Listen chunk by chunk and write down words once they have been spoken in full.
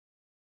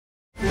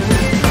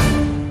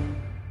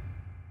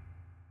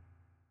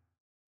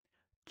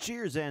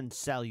Cheers and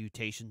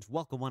salutations.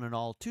 Welcome one and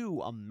all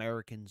to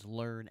Americans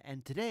Learn.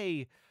 And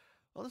today,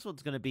 well, this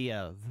one's going to be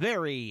a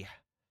very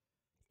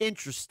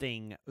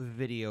interesting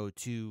video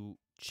to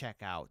check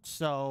out.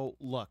 So,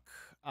 look,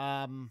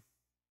 might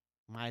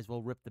as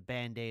well rip the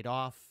Band-Aid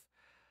off.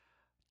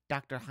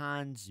 Dr.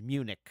 Hans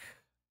Münch,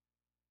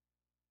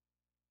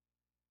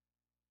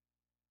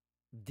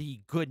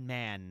 the good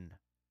man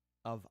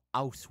of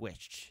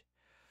Auschwitz.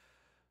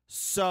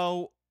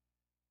 So,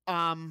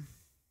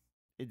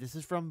 this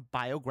is from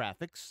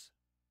Biographics.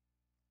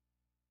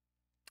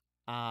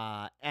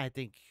 I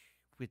think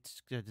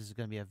this is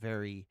going to be a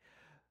very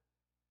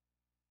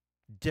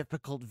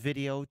difficult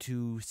video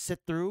to sit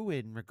through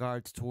in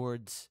regards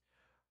towards,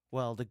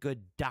 well, the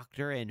good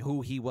doctor and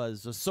who he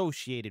was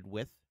associated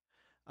with,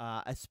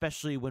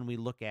 especially when we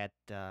look at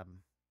the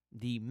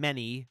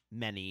many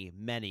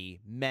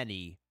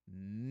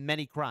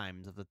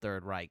crimes of the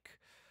Third Reich.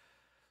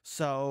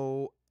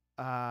 So,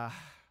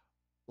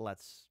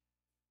 let's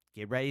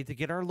get ready to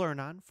get our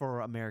learn on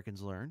for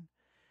Americans Learn.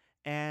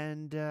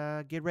 And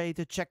get ready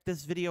to check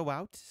this video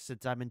out,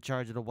 since I'm in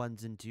charge of the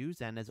ones and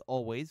twos. And as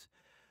always,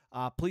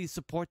 please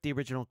support the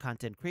original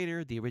content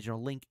creator. The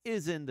original link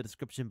is in the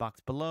description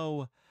box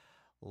below.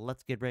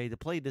 Let's get ready to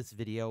play this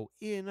video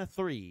in a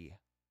 3,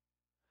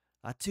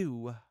 a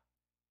 2,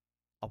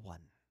 a 1.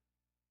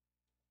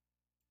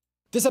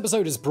 This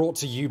episode is brought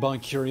to you by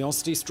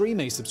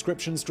CuriosityStream, a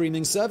subscription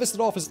streaming service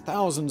that offers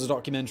thousands of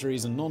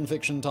documentaries and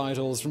non-fiction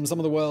titles from some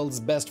of the world's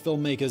best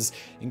filmmakers,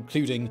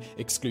 including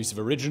exclusive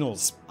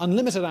originals.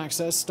 Unlimited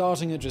access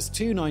starting at just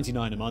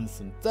 $2.99 a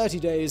month and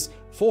 30 days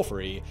for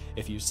free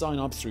if you sign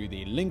up through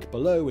the link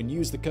below and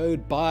use the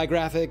code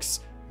Biographics.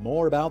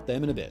 More about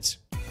them in a bit.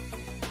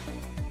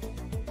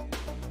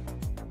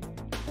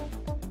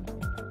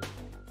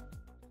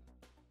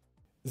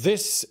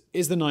 This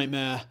is the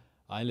nightmare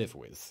I live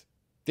with.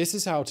 This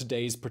is how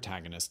today's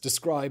protagonist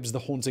describes the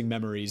haunting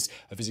memories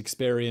of his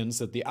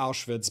experience at the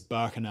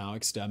Auschwitz-Birkenau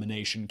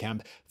extermination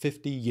camp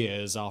 50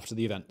 years after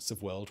the events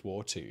of World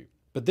War II.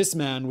 But this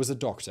man was a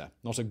doctor,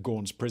 not a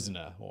gaunt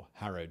prisoner or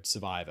harrowed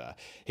survivor.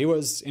 He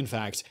was, in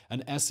fact,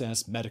 an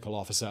SS medical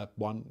officer,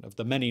 one of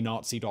the many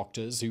Nazi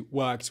doctors who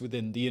worked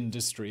within the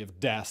industry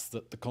of death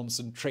that the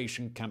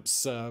concentration camps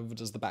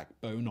served as the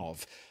backbone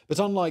of. But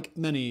unlike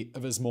many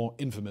of his more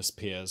infamous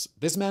peers,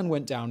 this man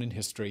went down in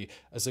history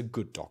as a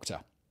good doctor.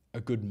 A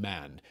good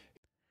man.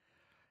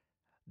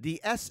 The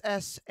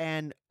SS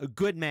and a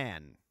good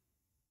man.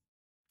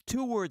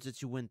 Two words that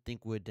you wouldn't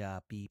think would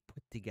be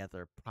put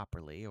together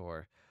properly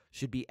or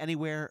should be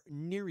anywhere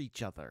near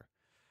each other.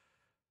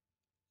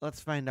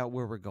 Let's find out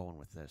where we're going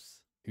with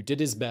this. Who did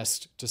his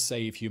best to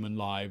save human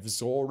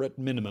lives, or at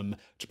minimum,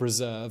 to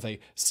preserve a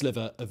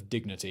sliver of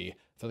dignity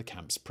for the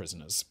camp's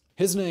prisoners.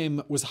 His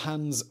name was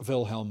Hans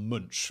Wilhelm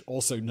Münch,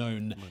 also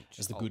known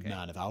as the Good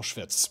Man of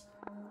Auschwitz.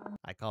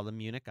 I called him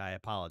Munich. I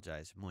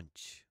apologize.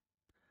 Münch.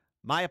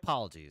 My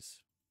apologies.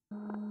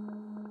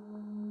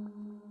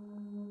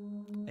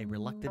 A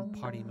reluctant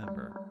party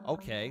member.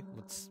 Okay,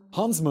 let's...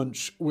 Hans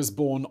Münch was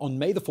born on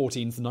May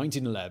 14th,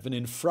 1911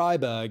 in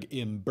Freiburg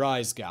im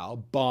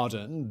Breisgau,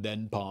 Baden,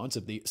 then part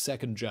of the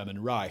Second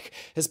German Reich.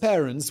 His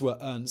parents were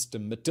Ernst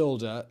and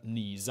Mathilda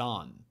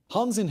Nisan.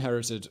 Hans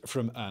inherited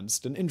from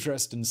Ernst an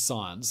interest in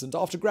science, and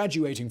after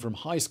graduating from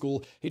high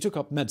school, he took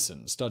up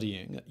medicine,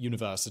 studying at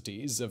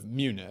universities of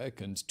Munich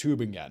and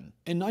Tübingen.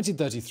 In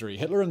 1933,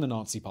 Hitler and the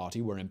Nazi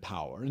Party were in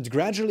power and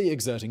gradually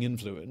exerting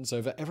influence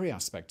over every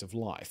aspect of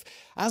life.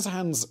 As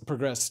Hans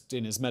progressed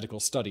in his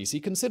medical studies, he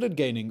considered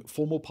gaining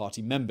formal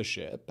party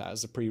membership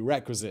as a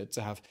prerequisite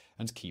to have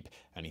and keep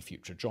any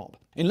future job.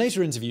 In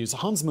later interviews,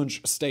 Hans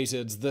Münch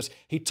stated that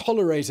he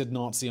tolerated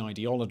Nazi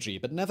ideology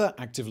but never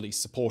actively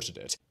supported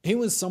it. He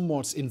was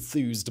somewhat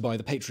enthused by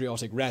the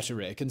patriotic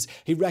rhetoric, and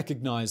he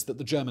recognized that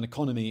the German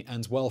economy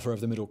and welfare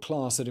of the middle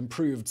class had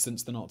improved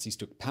since the Nazis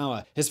took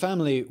power. His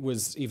family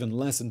was even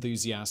less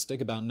enthusiastic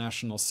about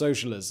National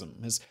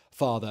Socialism. His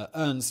father,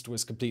 Ernst,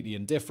 was completely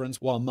indifferent,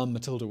 while mum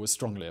Matilda was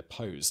strongly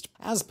opposed.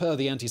 As per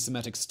the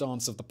anti-Semitic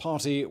stance of the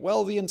party,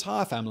 well, the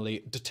entire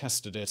family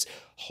detested it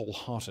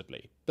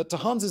wholeheartedly. But to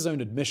Hans's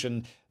own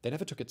admission, they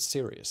never took it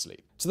seriously.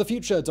 To the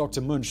future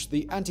Dr. Münch,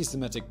 the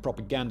anti-Semitic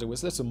propaganda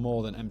was little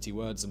more than empty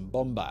words and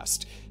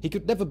bombast. He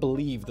could never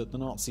believe that the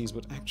Nazis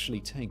would actually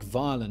take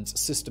violent,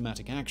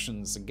 systematic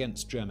actions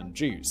against German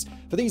Jews.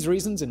 For these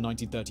reasons, in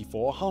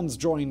 1934, Hans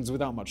joined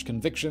without much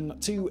conviction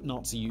two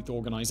Nazi youth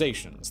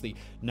organizations, the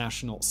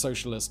National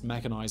Socialist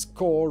Mechanized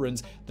Corps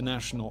and the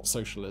National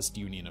Socialist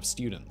Union of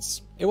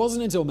Students. It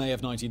wasn't until May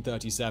of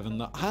 1937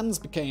 that Hans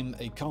became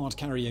a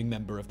card-carrying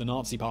member of the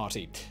Nazi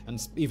Party,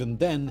 and even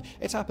then,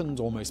 it happened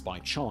almost by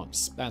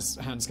chance. As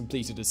Hans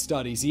completed his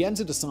studies, he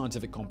entered a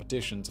scientific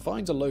competition to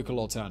find a local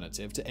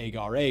alternative to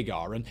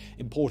agar-agar, an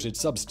imported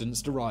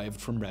substance derived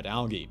from red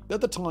algae.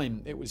 At the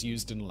time, it was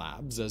used in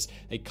labs as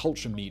a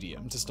culture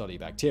medium to study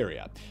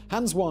bacteria.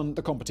 Hans won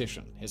the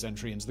competition. His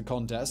entry into the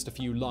contest, a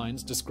few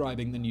lines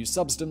describing the new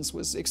substance,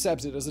 was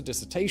accepted as a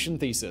dissertation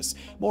thesis.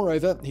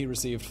 Moreover, he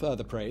received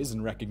further praise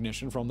and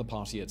recognition from the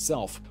party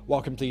itself.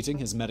 While completing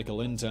his medical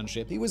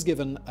internship, he was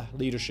given a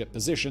leadership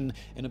position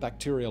in a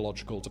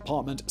bacteriological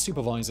department,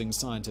 supervising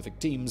scientific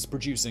teams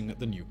producing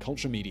the new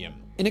culture medium.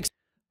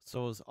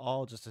 So it was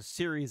all just a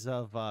series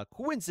of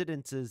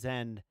coincidences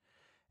and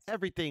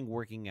everything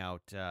working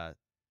out,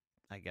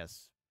 I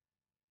guess,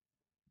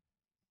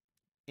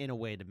 in a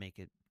way to make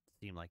it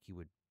seem like he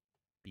would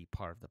be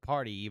part of the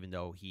party, even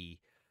though he,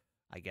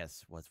 I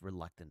guess, was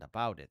reluctant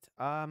about it.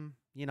 I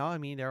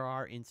mean, there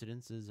are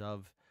incidences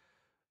of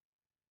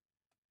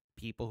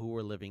people who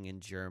were living in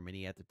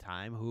Germany at the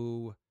time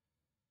who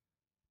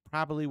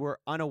probably were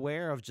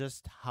unaware of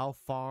just how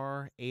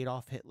far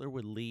Adolf Hitler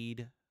would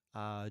lead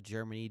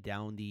Germany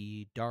down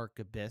the dark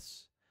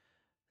abyss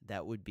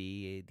that would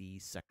be the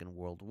Second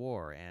World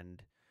War.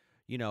 And,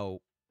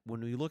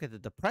 when we look at the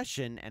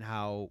Depression and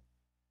how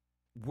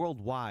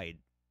worldwide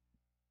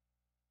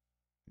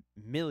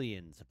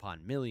millions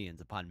upon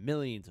millions upon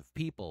millions of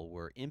people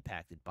were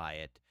impacted by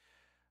it,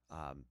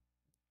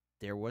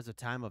 there was a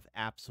time of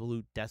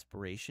absolute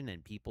desperation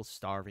and people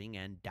starving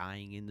and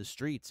dying in the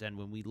streets. And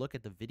when we look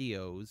at the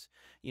videos,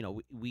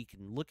 we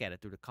can look at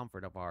it through the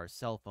comfort of our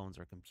cell phones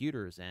or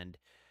computers. And,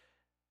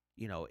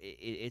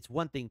 it's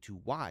one thing to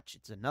watch.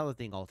 It's another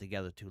thing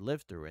altogether to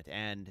live through it.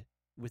 And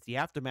with the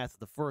aftermath of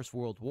the First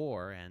World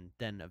War and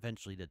then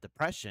eventually the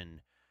Depression,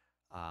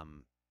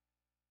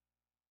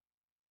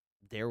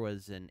 there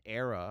was an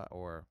era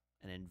or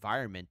an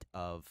environment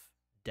of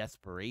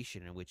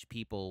desperation in which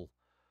people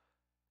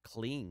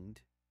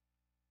clinged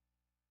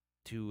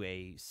to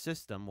a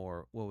system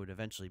or what would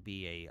eventually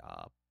be a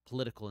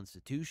political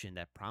institution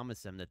that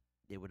promised them that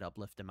it would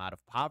uplift them out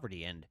of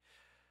poverty. And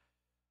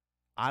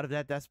out of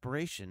that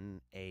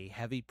desperation, a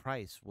heavy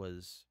price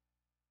was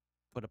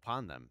put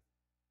upon them.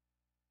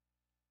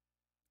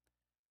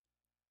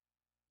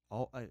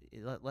 Oh,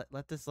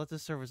 let this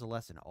serve as a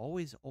lesson.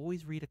 Always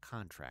read a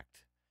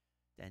contract.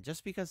 And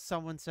just because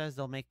someone says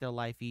they'll make their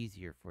life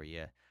easier for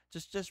you,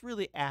 just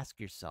really ask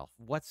yourself,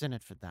 what's in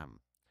it for them?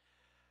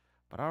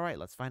 But all right,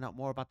 let's find out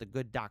more about the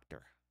good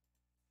doctor.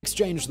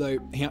 Exchange, though,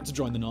 he had to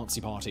join the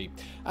Nazi Party.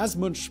 As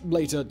Münch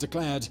later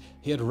declared,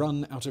 he had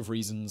run out of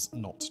reasons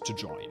not to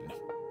join.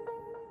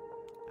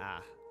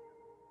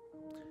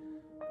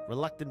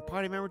 Reluctant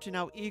party member to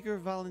now eager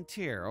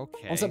volunteer.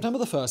 Okay. On September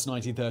 1st,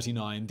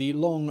 1939, the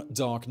long,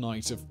 dark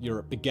night of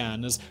Europe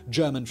began as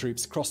German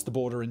troops crossed the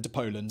border into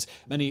Poland.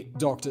 Many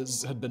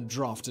doctors had been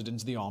drafted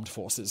into the armed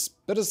forces.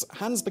 But as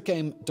Hans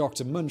became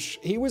Dr. Münch,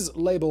 he was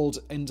labelled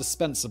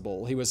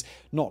indispensable. He was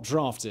not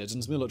drafted,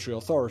 and military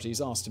authorities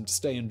asked him to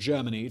stay in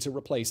Germany to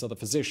replace other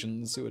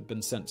physicians who had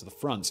been sent to the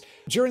front.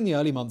 During the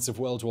early months of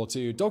World War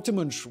II, Dr.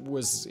 Münch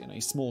was in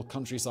a small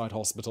countryside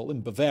hospital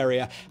in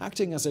Bavaria,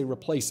 acting as a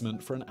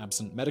replacement for an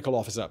absent medical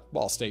officer.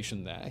 While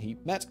stationed there, he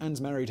met and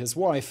married his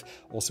wife,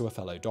 also a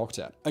fellow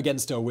doctor.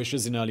 Against her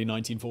wishes in early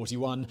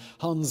 1941,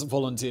 Hans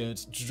volunteered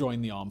to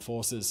join the armed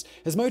forces.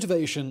 His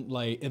motivation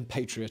lay in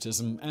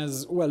patriotism,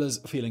 as well as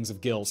feelings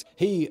of guilt.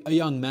 He, a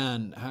young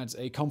man, had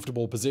a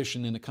comfortable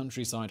position in a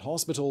countryside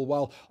hospital,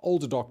 while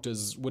older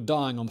doctors were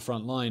dying on the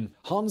front line.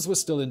 Hans was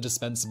still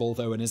indispensable,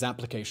 though, and his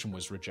application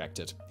was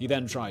rejected. He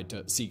then tried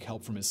to seek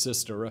help from his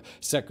sister, a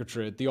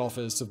secretary at the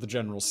office of the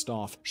General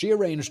Staff. She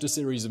arranged a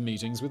series of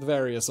meetings with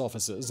various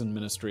officers and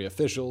ministry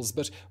officials,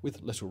 but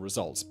with little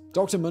result.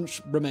 Dr. Münch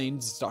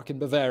remained stuck in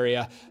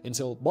Bavaria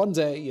until one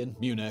day in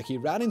Munich he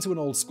ran into an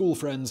old school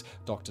friend,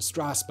 Dr.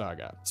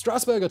 Strasberger.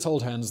 Strasberger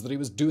told Hans that he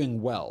was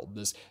doing well,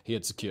 as he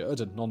had secured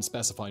a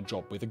non-specified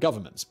job with the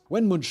government.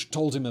 When Münch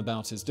told him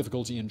about his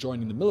difficulty in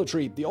joining the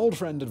military, the old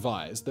friend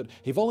advised that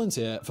he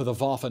volunteer for the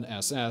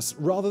Waffen-SS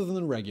rather than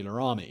the regular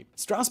army.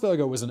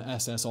 Strasberger was an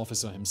SS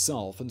officer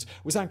himself and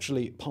was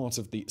actually part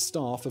of the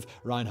staff of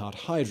Reinhard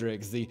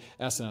Heydrich, the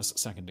SS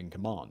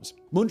second-in-command.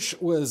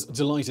 Münch was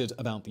delighted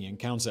about the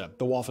encounter.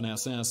 The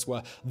Waffen-SS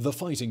were the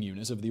fighting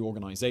unit of the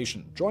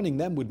organization. Joining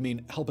them would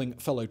mean helping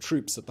fellow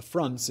troops at the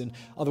front. In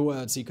other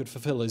words, he could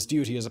fulfill his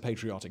duty as a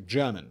patriotic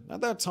German.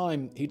 At that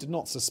time, he did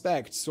not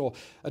suspect, or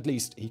at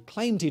least he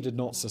claimed he did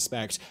not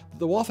suspect, that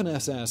the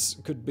Waffen-SS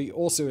could be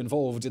also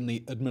involved in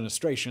the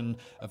administration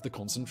of the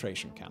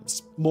concentration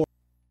camps.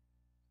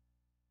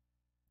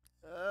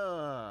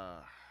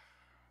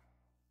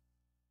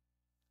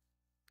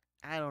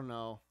 I don't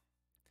know.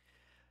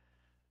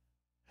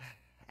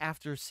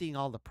 After seeing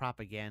all the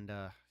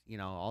propaganda,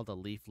 all the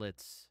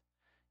leaflets,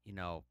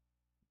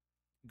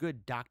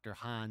 good Dr.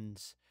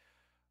 Hans,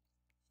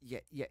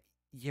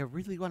 you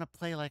really want to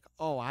play like,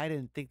 oh, I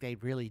didn't think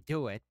they'd really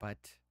do it, but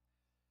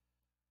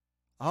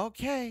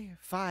okay,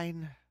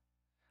 fine.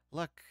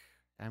 Look,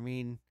 I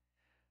mean,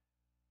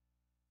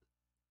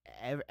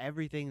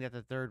 everything that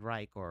the Third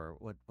Reich or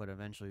what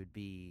eventually would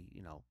be,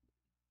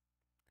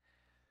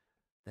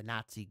 the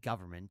Nazi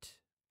government,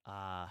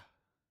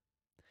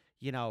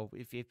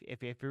 if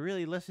you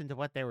really listen to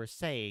what they were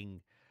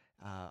saying,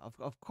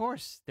 of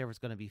course there was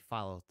going to be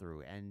follow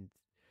through. And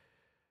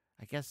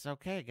I guess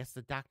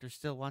the doctor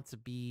still wants to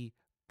be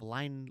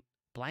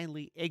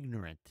blindly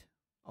ignorant.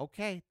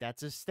 Okay,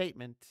 that's his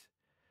statement.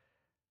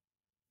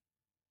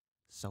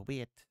 so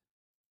be it.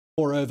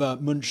 Moreover,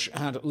 Münch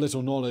had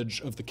little knowledge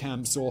of the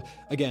camps, or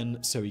again,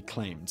 so he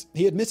claimed.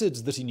 He admitted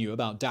that he knew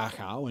about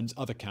Dachau and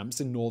other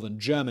camps in northern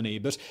Germany,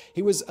 but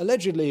he was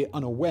allegedly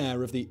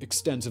unaware of the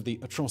extent of the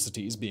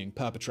atrocities being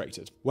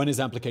perpetrated. When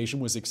his application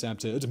was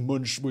accepted,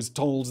 Münch was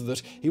told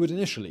that he would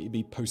initially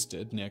be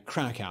posted near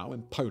Krakow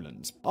in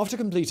Poland. After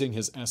completing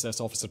his SS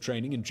officer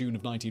training in June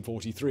of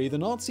 1943, the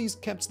Nazis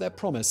kept their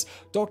promise.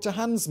 Dr.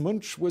 Hans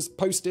Münch was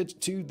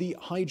posted to the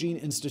Hygiene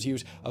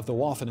Institute of the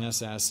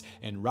Waffen-SS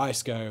in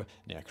Reiskow,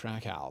 near Krakow.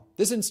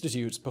 This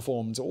institute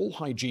performed all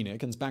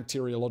hygienic and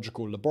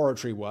bacteriological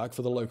laboratory work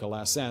for the local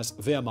SS,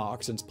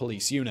 Wehrmacht, and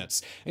police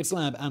units. Its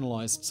lab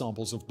analyzed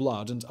samples of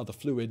blood and other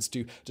fluids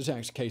to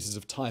detect cases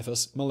of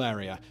typhus,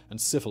 malaria, and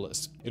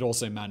syphilis. It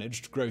also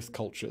managed growth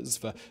cultures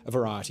for a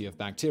variety of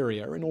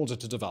bacteria in order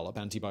to develop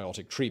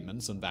antibiotic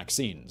treatments and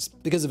vaccines.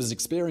 Because of his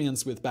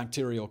experience with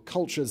bacterial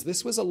cultures,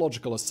 this was a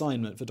logical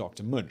assignment for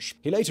Dr. Münch.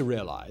 He later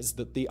realized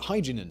that the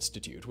Hygiene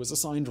Institute was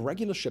assigned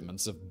regular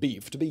shipments of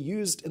beef to be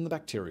used in the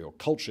bacterial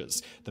cultures.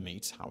 The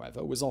meat,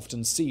 however, was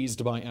often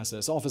seized by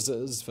SS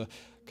officers for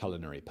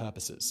culinary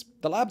purposes.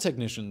 The lab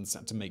technicians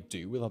had to make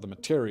do with other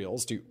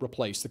materials to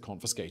replace the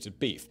confiscated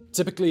beef.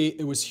 Typically,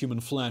 it was human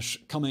flesh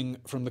coming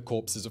from the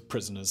corpses of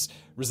prisoners,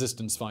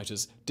 resistance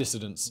fighters,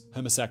 dissidents,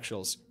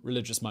 homosexuals,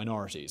 religious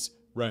minorities,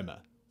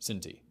 Roma,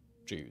 Sinti,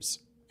 Jews.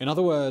 In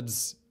other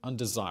words,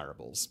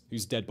 undesirables,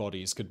 whose dead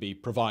bodies could be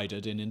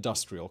provided in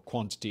industrial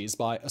quantities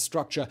by a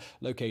structure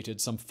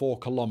located some 4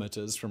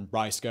 kilometers from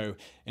Reiskow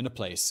in a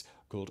place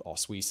called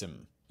Auschwitz,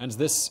 and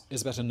this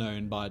is better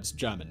known by its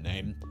German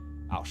name,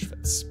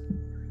 Auschwitz.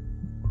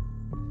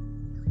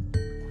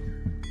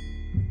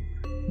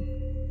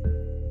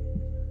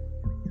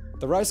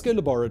 The Reiskow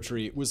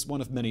laboratory was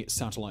one of many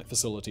satellite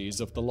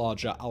facilities of the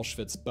larger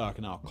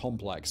Auschwitz-Birkenau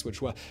complex,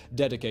 which were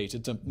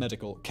dedicated to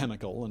medical,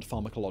 chemical, and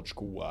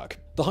pharmacological work.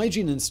 The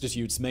Hygiene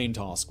Institute's main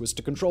task was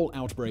to control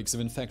outbreaks of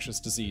infectious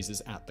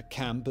diseases at the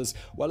camp, as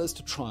well as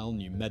to trial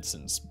new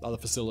medicines. Other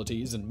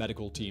facilities and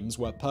medical teams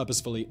were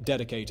purposefully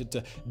dedicated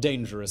to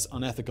dangerous,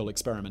 unethical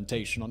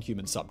experimentation on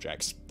human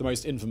subjects. The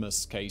most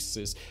infamous case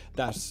is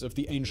that of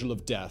the Angel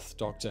of Death,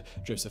 Dr.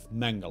 Joseph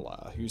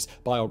Mengele, whose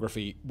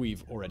biography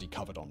we've already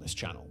covered on this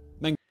channel.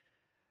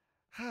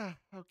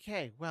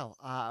 Okay, well,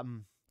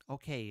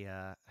 okay,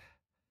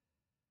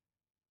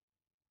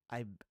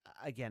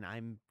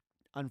 I'm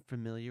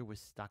unfamiliar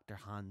with Dr.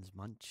 Hans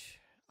Münch.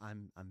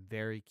 I'm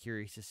very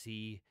curious to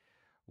see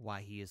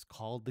why he is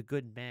called the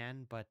good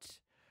man, but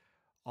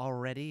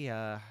already,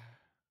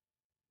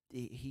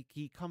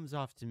 he comes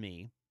off to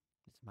me,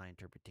 it's my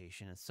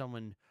interpretation, as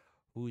someone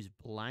who's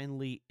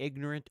blindly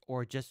ignorant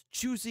or just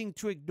choosing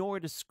to ignore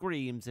the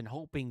screams and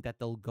hoping that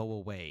they'll go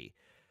away.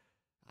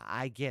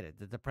 I get it.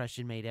 The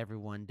depression made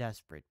everyone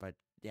desperate, but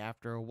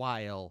after a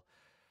while,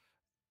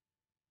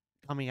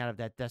 coming out of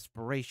that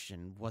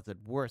desperation, was it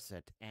worth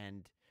it?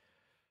 And,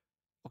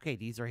 okay,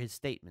 these are his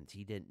statements.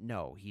 He didn't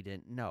know. He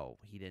didn't know.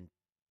 He didn't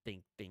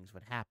think things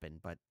would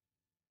happen, but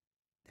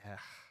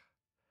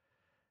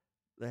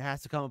there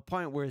has to come a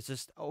point where it's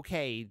just,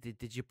 okay,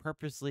 did you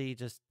purposely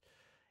just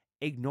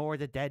ignore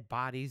the dead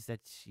bodies that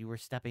you were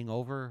stepping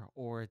over?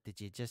 Or did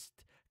you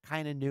just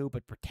kind of knew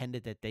but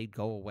pretended that they'd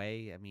go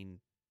away? I mean,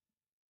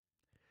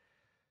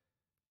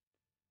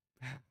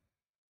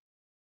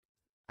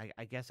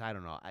 I guess I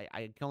don't know.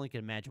 I can only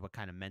imagine what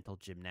kind of mental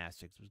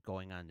gymnastics was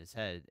going on in his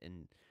head,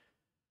 and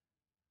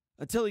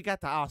until he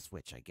got to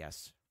Auschwitz, I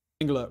guess.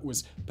 Mengele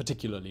was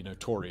particularly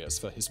notorious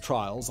for his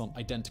trials on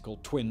identical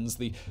twins,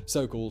 the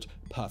so-called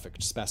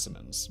perfect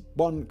specimens.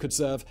 One could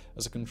serve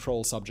as a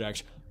control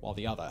subject, while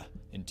the other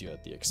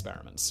endured the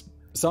experiments.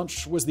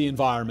 Such was the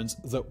environment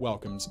that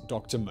welcomed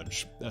Dr.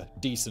 Münch, a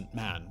decent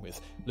man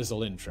with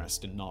little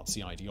interest in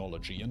Nazi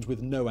ideology and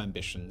with no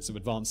ambitions of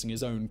advancing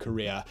his own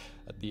career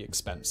at the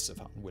expense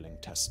of unwilling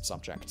test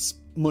subjects.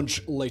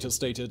 Münch later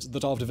stated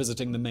that after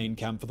visiting the main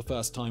camp for the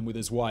first time with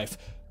his wife,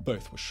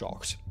 both were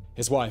shocked.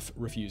 His wife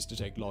refused to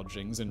take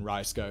lodgings in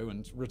Reiskow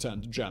and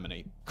returned to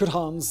Germany. Could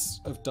Hans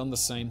have done the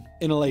same?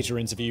 In a later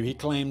interview, he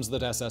claims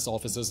that SS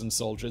officers and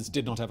soldiers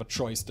did not have a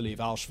choice to leave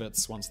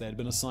Auschwitz once they had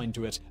been assigned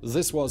to it.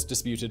 This was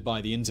disputed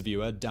by the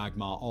interviewer,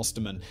 Dagmar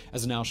Osterman.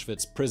 As an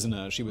Auschwitz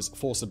prisoner, she was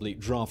forcibly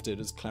drafted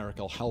as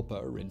clerical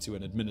helper into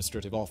an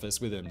administrative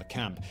office within the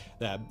camp.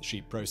 There,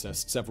 she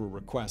processed several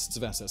requests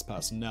of SS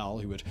personnel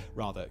who would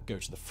rather go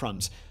to the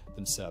front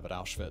than serve at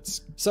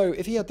Auschwitz. So,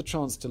 if he had the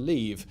chance to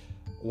leave,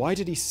 why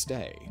did he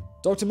stay?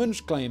 Dr.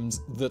 Münch claims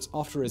that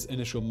after his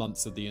initial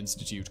months at the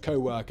institute,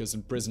 co-workers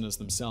and prisoners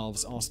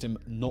themselves asked him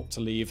not to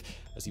leave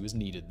as he was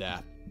needed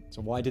there.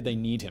 So why did they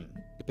need him?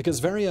 Because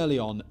very early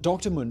on,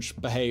 Dr. Münch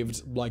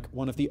behaved like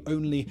one of the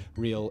only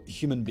real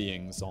human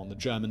beings on the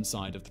German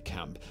side of the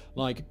camp,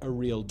 like a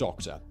real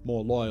doctor,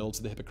 more loyal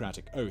to the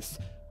Hippocratic Oath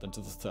than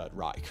to the Third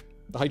Reich.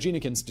 The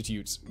Hygienic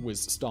Institute was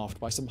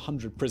staffed by some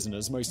 100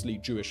 prisoners, mostly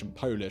Jewish and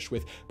Polish,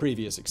 with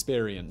previous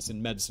experience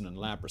in medicine and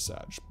lab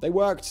research. They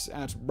worked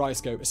at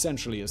Reisko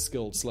essentially as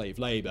skilled slave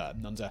labor,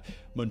 under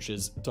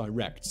Münch's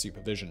direct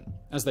supervision.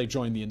 As they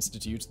joined the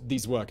institute,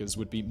 these workers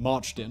would be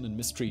marched in and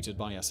mistreated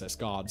by SS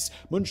guards.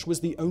 Münch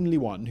was the only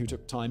one who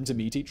took time to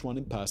meet each one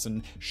in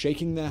person,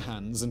 shaking their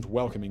hands and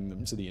welcoming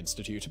them to the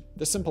institute.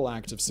 This simple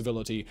act of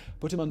civility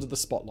put him under the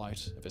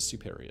spotlight of his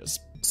superiors.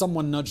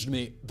 Someone nudged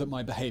me that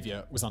my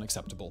behavior was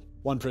unacceptable.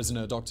 One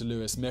prisoner, Dr.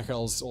 Louis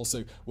Michels,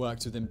 also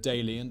worked with him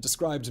daily and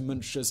described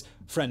Münch as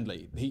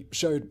friendly. He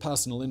showed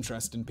personal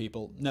interest in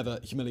people,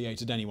 never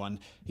humiliated anyone.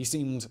 He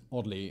seemed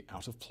oddly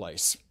out of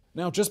place.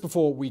 Now, just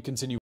before we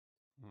continue...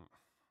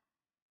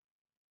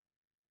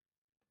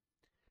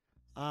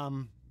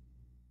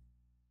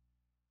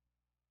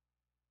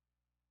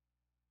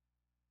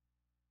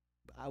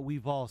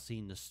 We've all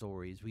seen the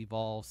stories. We've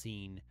all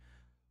seen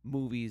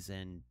movies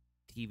and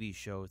TV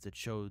shows that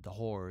show the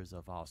horrors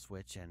of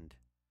Auschwitz, and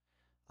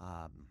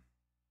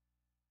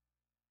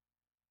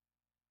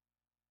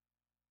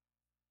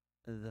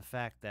the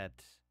fact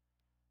that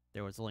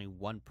there was only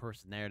one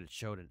person there that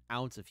showed an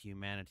ounce of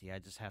humanity, I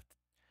just have to...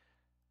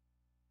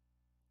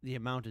 The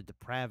amount of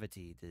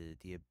depravity,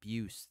 the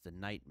abuse, the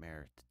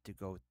nightmare to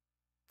go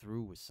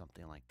through with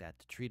something like that,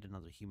 to treat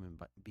another human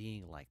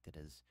being like that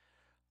is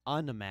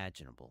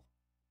unimaginable.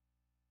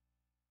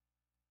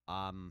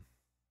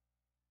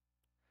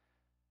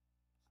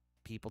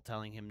 People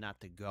telling him not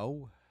to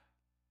go.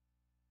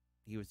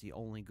 He was the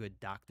only good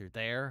doctor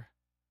there.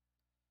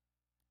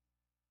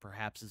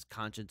 Perhaps his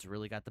conscience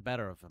really got the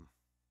better of him.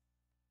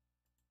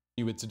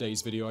 With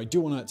today's video, I do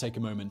want to take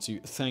a moment to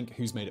thank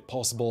who's made it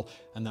possible,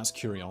 and that's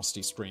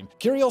CuriosityStream.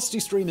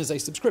 CuriosityStream is a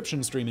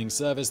subscription streaming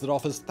service that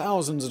offers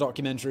thousands of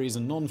documentaries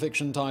and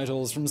non-fiction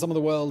titles from some of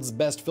the world's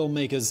best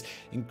filmmakers,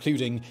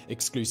 including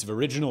exclusive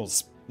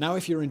originals. Now,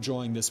 if you're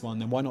enjoying this one,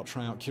 then why not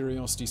try out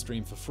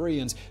CuriosityStream for free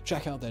and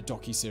check out their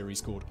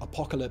docuseries called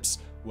Apocalypse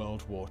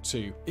World War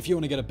II. If you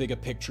want to get a bigger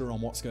picture on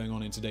what's going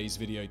on in today's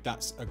video,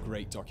 that's a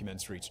great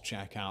documentary to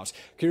check out.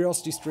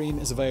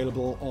 CuriosityStream is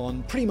available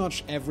on pretty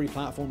much every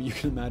platform you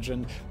can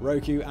imagine.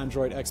 Roku,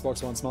 Android,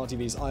 Xbox One, smart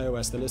TVs,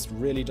 iOS, the list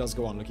really does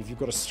go on. Look, if you've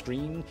got a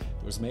screen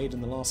that was made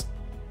in the last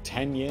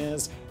 10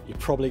 years, you're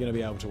probably going to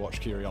be able to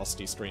watch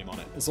CuriosityStream on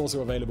it. It's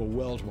also available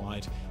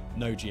worldwide,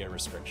 no geo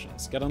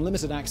restrictions. Get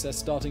unlimited access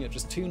starting at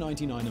just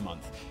 $2.99 a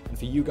month. And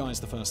for you guys,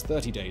 the first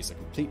 30 days are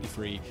completely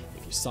free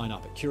if you sign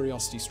up at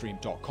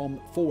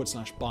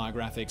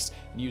curiositystream.com/biographics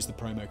and use the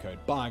promo code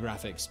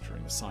biographics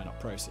during the sign-up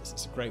process.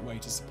 It's a great way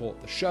to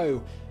support the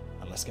show,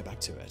 and let's get back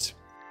to it.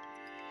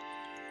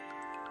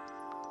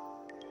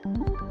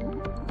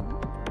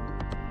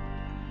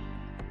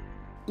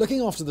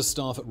 Looking after the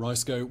staff at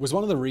Reisko was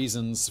one of the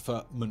reasons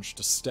for Münch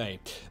to stay.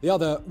 The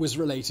other was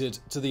related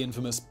to the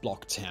infamous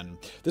Block 10.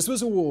 This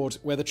was a ward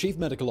where the chief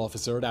medical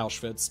officer at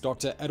Auschwitz,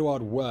 Dr.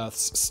 Eduard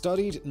Werths,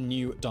 studied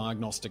new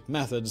diagnostic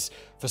methods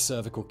for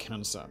cervical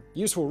cancer.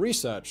 Useful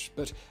research,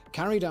 but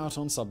carried out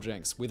on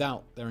subjects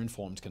without their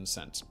informed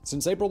consent.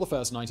 Since April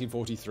 1st,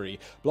 1943,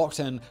 Block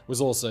 10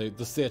 was also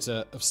the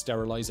theatre of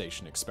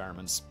sterilization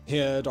experiments.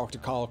 Here, Dr.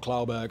 Karl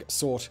Klauberg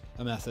sought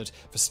a method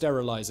for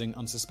sterilizing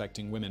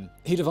unsuspecting women.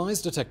 He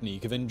devised a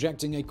technique of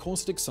injecting a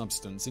caustic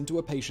substance into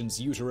a patient's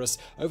uterus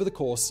over the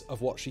course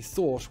of what she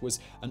thought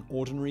was an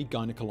ordinary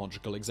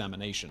gynecological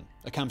examination.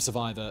 A camp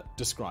survivor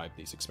described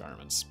these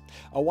experiments.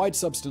 A white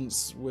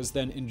substance was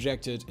then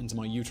injected into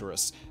my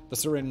uterus. The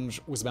syringe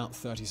was about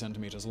 30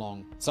 centimeters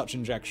long. Such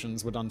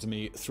injections were done to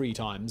me 3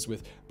 times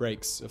with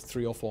breaks of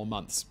 3 or 4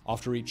 months.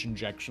 After each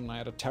injection, I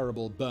had a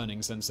terrible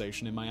burning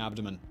sensation in my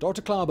abdomen.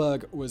 Dr.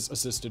 Klauberg was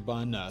assisted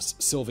by a nurse,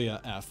 Sylvia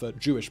F., a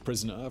Jewish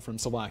prisoner from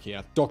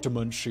Slovakia. Dr.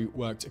 Münch, who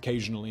worked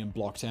occasionally in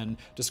Block 10,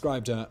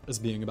 described her as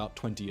being about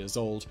 20 years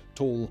old,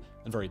 tall,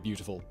 and very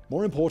beautiful.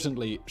 More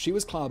importantly, she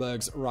was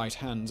Klauberg's right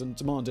hand and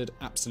demanded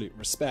absolute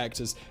respect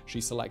as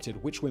she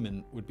selected which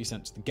women would be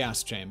sent to the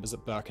gas chambers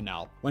at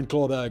Birkenau. When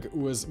Klauberg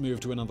was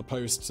moved to another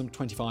post, some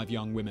 25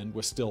 young women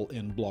were still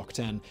in Block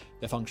 10.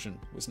 Their function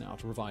was now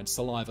to provide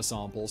saliva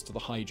samples to the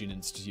Hygiene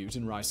Institute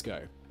in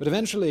Reisko. But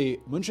eventually,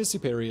 Münch's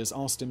superiors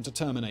asked him to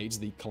terminate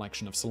the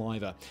collection of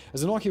saliva.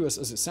 As innocuous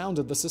as it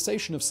sounded, the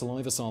cessation of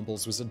saliva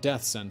samples was a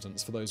death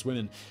sentence for those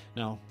women.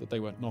 Now that they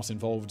were not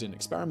involved in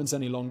experiments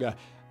any longer,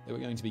 they were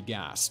going to be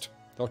gassed.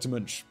 Dr.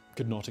 Münch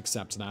could not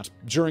accept that.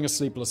 During a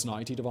sleepless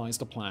night, he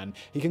devised a plan.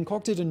 He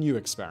concocted a new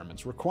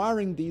experiment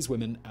requiring these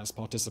women as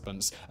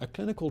participants, a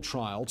clinical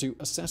trial to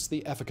assess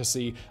the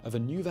efficacy of a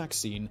new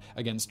vaccine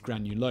against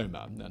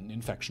granuloma, an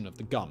infection of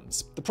the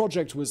gums. The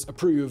project was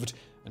approved,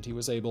 and he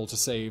was able to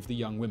save the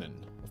young women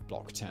of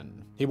Block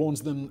 10. He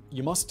warns them,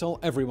 "You must tell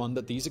everyone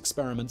that these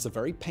experiments are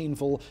very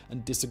painful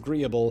and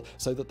disagreeable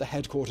so that the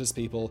headquarters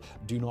people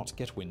do not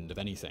get wind of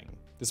anything."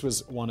 This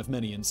was one of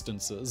many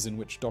instances in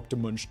which Dr.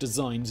 Münch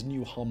designed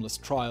new harmless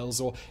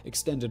trials or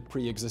extended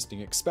pre-existing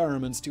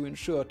experiments to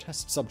ensure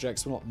test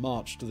subjects were not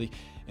marched to the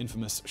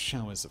infamous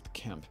showers at the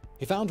camp.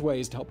 He found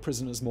ways to help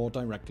prisoners more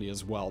directly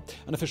as well.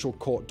 An official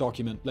court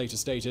document later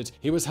stated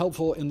he was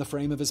helpful in the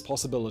frame of his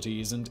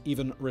possibilities and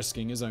even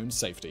risking his own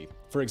safety.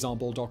 For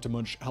example, Dr.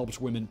 Münch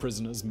helped women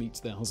prisoners meet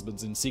their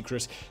husbands in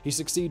secret. He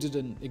succeeded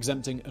in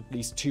exempting at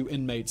least 2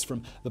 inmates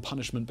from the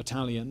punishment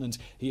battalion, and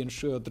he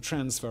ensured the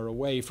transfer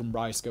away from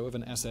Reiskow of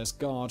an SS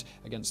guard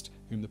against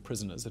whom the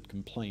prisoners had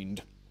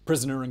complained.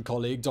 Prisoner and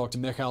colleague Dr.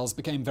 Michals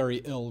became very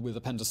ill with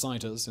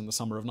appendicitis in the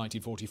summer of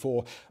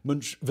 1944.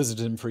 Münch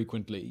visited him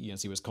frequently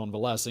as he was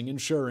convalescing,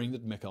 ensuring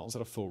that Michals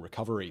had a full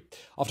recovery.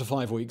 After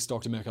 5 weeks,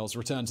 Dr. Michals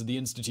returned to the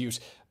institute,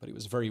 but he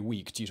was very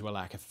weak due to a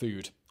lack of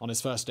food. On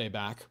his first day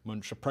back,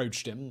 Münch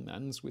approached him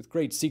and, with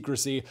great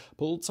secrecy,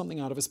 pulled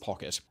something out of his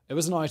pocket. It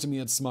was an item he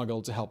had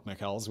smuggled to help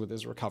Michals with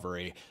his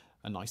recovery: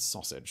 a nice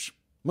sausage.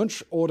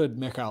 Münch ordered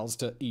Michals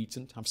to eat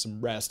and have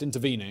some rest,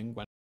 intervening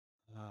when...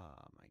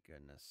 Oh, my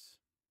goodness.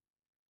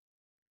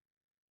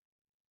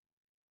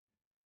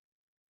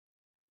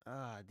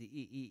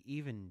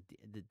 Even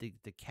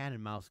the cat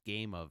and mouse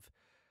game of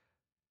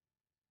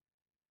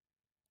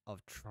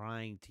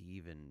trying to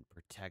even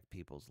protect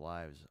people's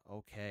lives.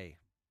 Okay.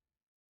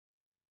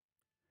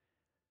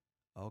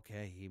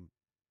 He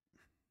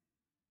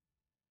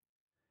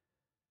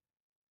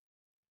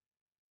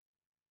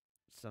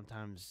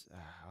sometimes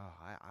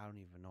I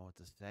don't even know what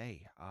to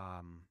say.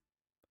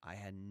 I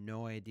had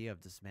no idea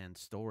of this man's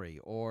story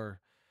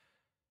or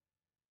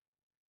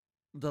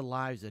the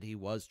lives that he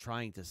was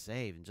trying to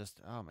save, and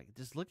just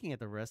just looking at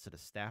the rest of the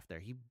staff there,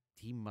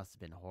 he must have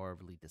been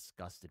horribly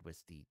disgusted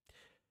with the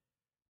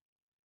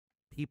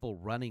people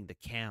running the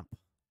camp.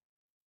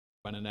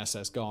 When an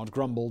SS guard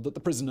grumbled that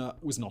the prisoner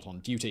was not on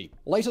duty.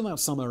 Later that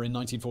summer in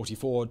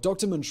 1944,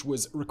 Dr. Münch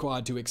was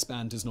required to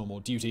expand his normal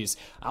duties.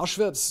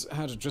 Auschwitz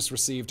had just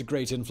received a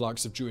great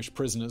influx of Jewish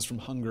prisoners from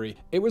Hungary.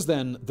 It was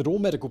then that all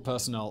medical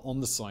personnel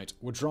on the site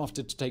were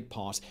drafted to take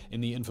part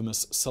in the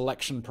infamous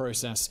selection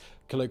process,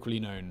 colloquially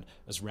known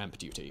as ramp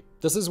duty.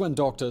 This is when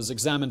doctors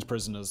examined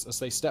prisoners as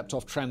they stepped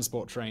off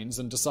transport trains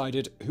and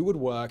decided who would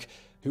work,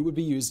 who would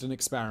be used in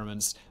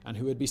experiments, and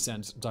who would be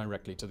sent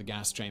directly to the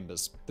gas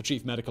chambers. The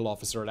chief medical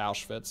officer at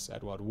Auschwitz,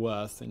 Edward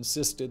Wirth,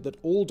 insisted that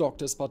all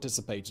doctors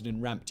participated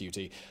in ramp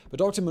duty, but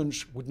Dr.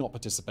 Münch would not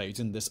participate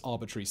in this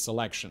arbitrary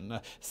selection,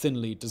 a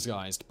thinly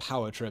disguised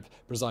power trip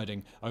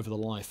presiding over the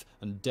life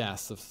and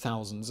death of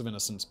thousands of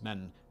innocent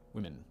men,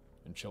 women,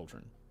 and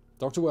children.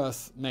 Dr.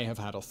 Wirth may have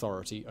had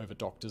authority over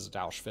doctors at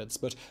Auschwitz,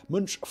 but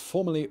Münch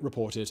formally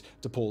reported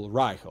to Paul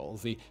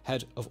Reichel, the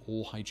head of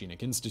all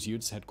hygienic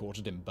institutes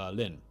headquartered in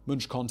Berlin.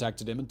 Münch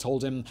contacted him and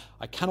told him,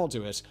 "I cannot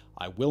do it,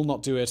 I will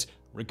not do it,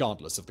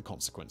 regardless of the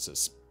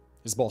consequences."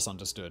 His boss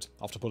understood.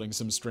 After pulling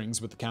some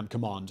strings with the camp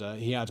commander,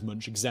 he had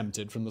Münch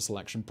exempted from the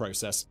selection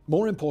process.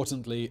 More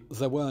importantly,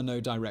 there were no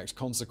direct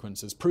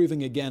consequences,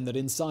 proving again that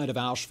inside of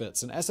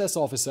Auschwitz, an SS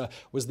officer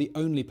was the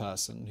only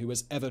person who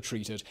was ever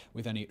treated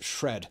with any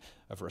shred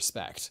of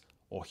respect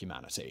or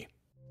humanity.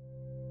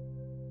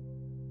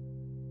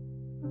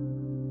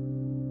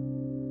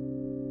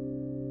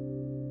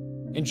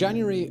 In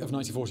January of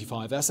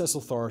 1945, SS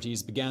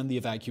authorities began the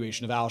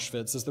evacuation of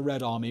Auschwitz as the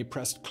Red Army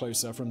pressed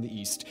closer from the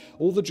east.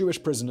 All the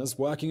Jewish prisoners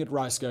working at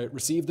Reiskow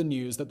received the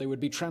news that they would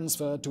be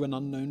transferred to an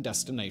unknown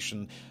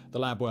destination. The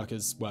lab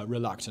workers were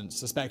reluctant,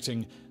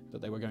 suspecting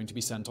that they were going to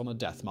be sent on a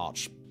death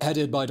march.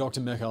 Headed by Dr.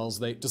 Michals,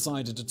 they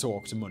decided to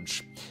talk to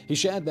Münch. He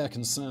shared their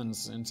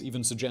concerns and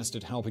even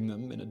suggested helping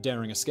them in a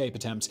daring escape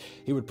attempt.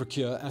 He would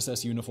procure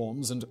SS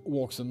uniforms and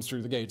walk them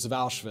through the gates of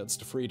Auschwitz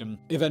to freedom.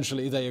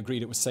 Eventually, they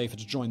agreed it was safer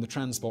to join the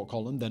transport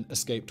column than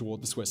escape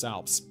toward the Swiss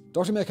Alps.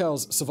 Dr.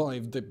 Michals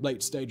survived the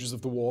late stages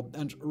of the war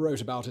and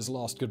wrote about his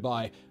last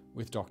goodbye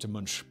with Dr.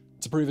 Münch.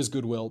 To prove his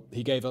goodwill,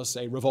 he gave us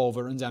a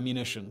revolver and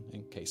ammunition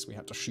in case we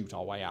had to shoot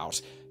our way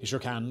out. He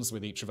shook hands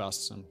with each of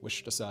us and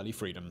wished us early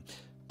freedom.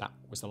 That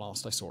was the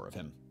last I saw of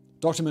him.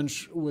 Dr.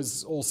 Münch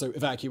was also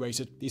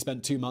evacuated. He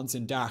spent 2 months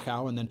in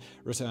Dachau and then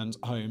returned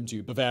home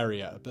to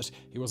Bavaria, but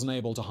he wasn't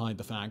able to hide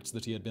the fact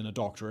that he had been a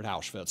doctor at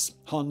Auschwitz.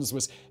 Hans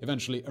was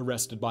eventually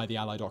arrested by the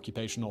Allied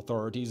occupation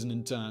authorities and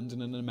interned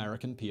in an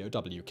American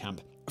POW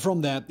camp.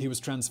 From there, he was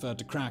transferred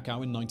to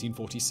Krakow in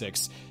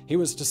 1946. He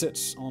was to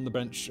sit on the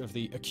bench of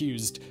the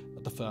accused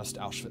at the first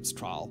Auschwitz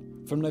trial.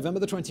 From November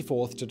the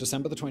 24th to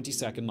December the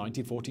 22nd,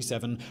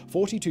 1947,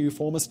 42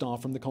 former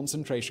staff from the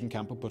concentration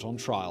camp were put on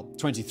trial.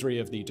 23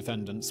 of the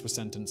defendants were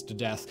sentenced to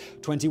death.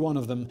 21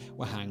 of them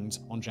were hanged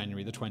on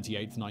January the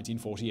 28th,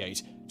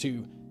 1948.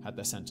 2 had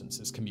their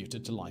sentences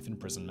commuted to life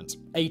imprisonment.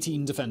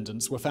 18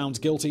 defendants were found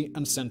guilty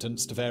and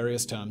sentenced to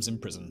various terms in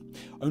prison.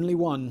 Only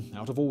 1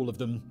 out of all of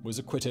them was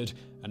acquitted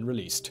and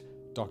released: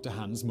 Dr.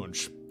 Hans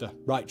Münch, the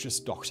righteous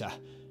doctor,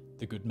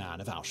 the good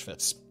man of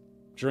Auschwitz.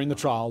 During the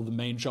trial, the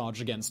main charge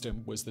against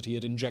him was that he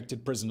had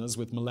injected prisoners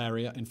with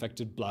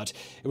malaria-infected blood.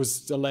 It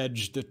was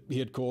alleged that he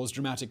had caused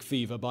dramatic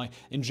fever by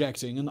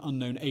injecting an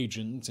unknown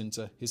agent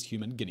into his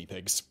human guinea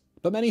pigs.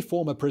 But many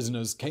former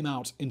prisoners came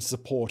out in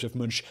support of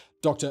Münch.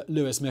 Dr.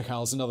 Louis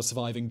Michals and other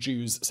surviving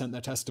Jews sent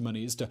their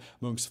testimonies to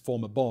Munch's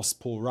former boss,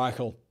 Paul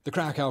Reichel. The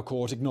Krakow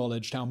court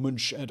acknowledged how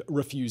Münch had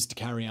refused to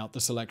carry out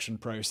the selection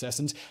process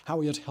and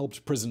how he had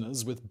helped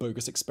prisoners with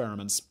bogus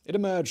experiments. It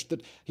emerged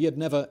that he had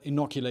never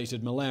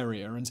inoculated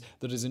malaria and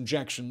that his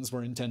injections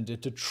were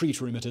intended to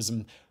treat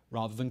rheumatism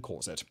rather than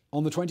cause it.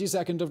 On the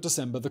 22nd of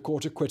December, the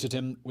court acquitted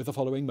him with the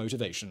following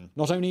motivation.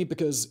 Not only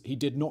because he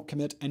did not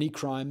commit any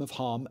crime of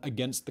harm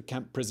against the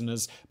camp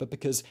prisoners, but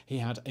because he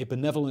had a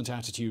benevolent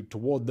attitude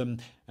toward them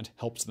and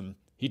helped them.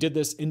 He did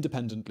this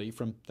independently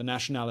from the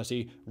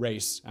nationality,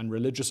 race, and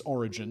religious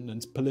origin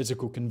and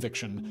political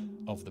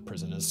conviction of the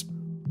prisoners.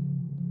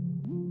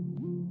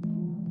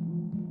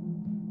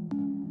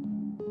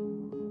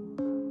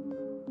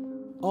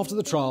 After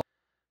the trial,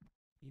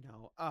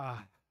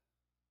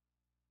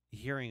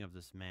 hearing of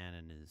this man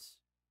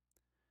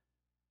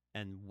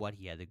and what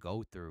he had to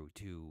go through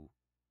to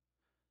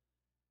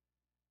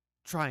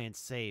try and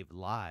save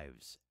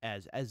lives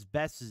as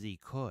best as he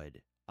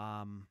could.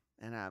 And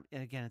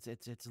again,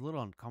 it's a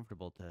little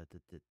uncomfortable to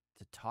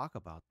talk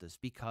about this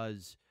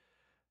because,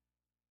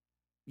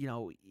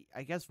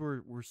 I guess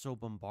we're so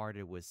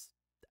bombarded with,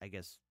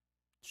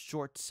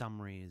 short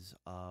summaries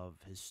of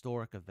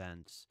historic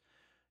events,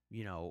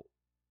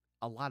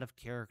 a lot of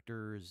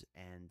characters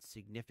and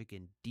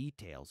significant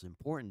details,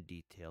 important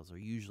details, are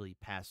usually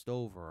passed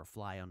over or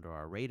fly under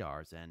our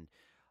radars and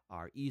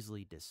are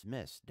easily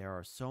dismissed. There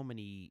are so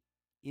many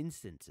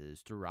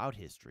instances throughout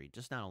history,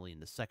 just not only in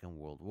the Second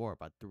World War,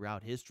 but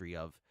throughout history,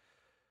 of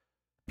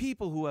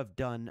people who have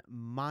done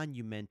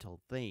monumental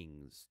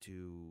things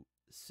to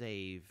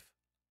save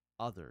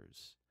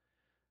others.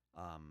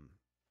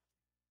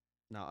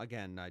 Now,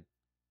 again,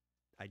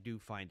 I do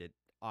find it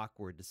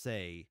awkward to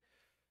say,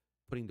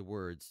 putting the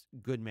words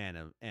good man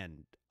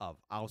and of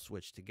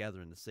Auschwitz together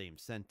in the same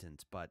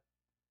sentence, but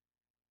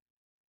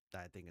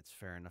I think it's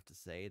fair enough to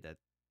say that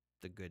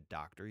the good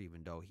doctor,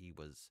 even though he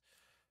was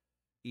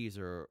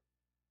either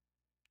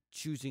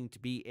choosing to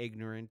be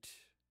ignorant,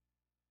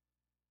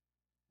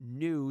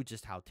 knew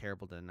just how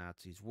terrible the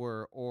Nazis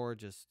were, or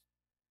just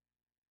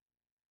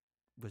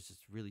was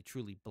just really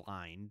truly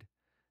blind,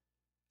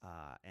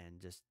 and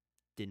just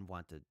didn't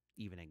want to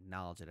even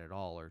acknowledge it at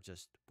all, or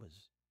just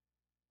was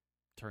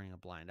turning a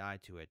blind eye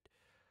to it.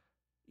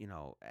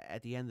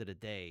 At the end of the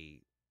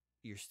day,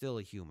 you're still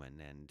a human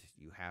and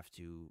you have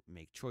to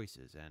make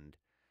choices. And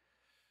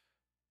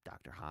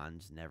Dr.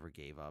 Hans never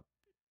gave up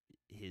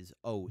his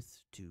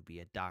oath to be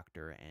a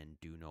doctor and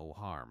do no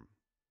harm.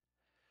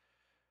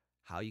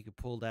 How you could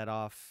pull that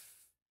off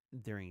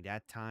during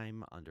that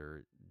time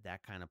under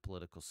that kind of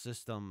political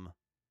system,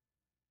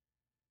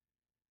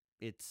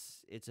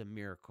 it's a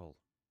miracle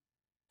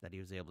that he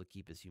was able to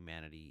keep his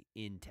humanity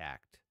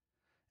intact.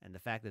 And the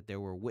fact that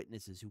there were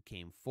witnesses who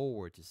came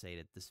forward to say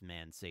that this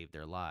man saved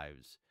their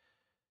lives,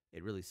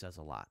 it really says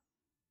a lot.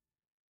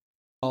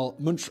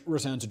 Münch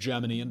returned to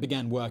Germany and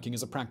began working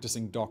as a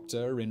practicing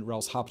doctor in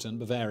Rosshaupten,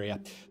 Bavaria.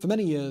 For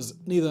many years,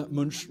 neither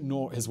Münch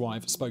nor his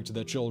wife spoke to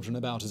their children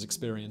about his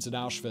experience at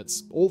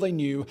Auschwitz. All they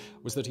knew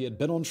was that he had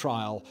been on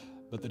trial,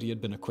 but that he had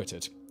been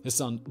acquitted. His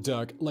son,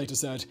 Dirk, later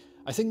said,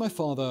 "I think my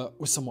father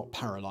was somewhat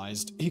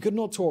paralyzed. He could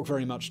not talk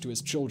very much to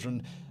his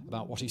children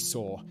about what he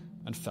saw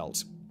and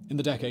felt." In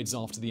the decades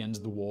after the end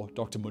of the war,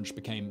 Dr. Münch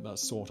became a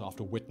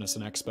sought-after witness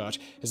and expert.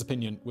 His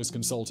opinion was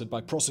consulted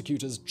by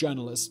prosecutors,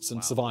 journalists,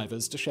 and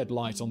survivors to shed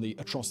light on the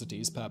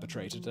atrocities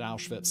perpetrated at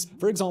Auschwitz.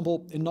 For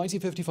example, in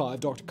 1955,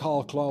 Dr.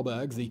 Karl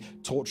Klauberg, the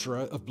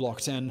torturer of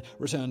Block 10,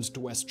 returned to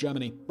West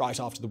Germany. Right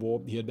after the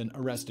war, he had been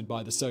arrested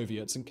by the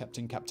Soviets and kept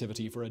in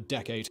captivity for a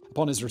decade.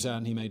 Upon his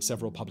return, he made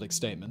several public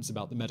statements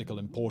about the medical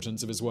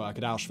importance of his work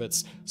at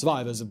Auschwitz.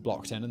 Survivors of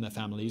Block 10 and their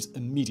families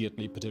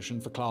immediately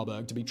petitioned for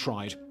Klauberg to be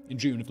tried. In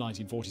June of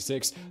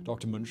 1946,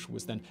 Dr. Münch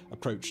was then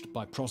approached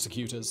by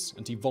prosecutors,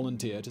 and he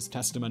volunteered his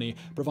testimony,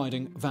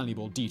 providing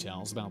valuable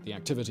details about the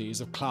activities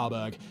of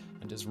Klauberg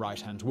and his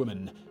right-hand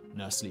woman,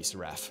 Nurse Lisa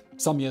F.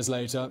 Some years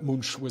later,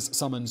 Münch was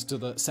summoned to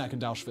the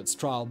second Auschwitz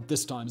trial,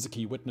 this time as a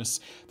key witness.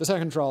 The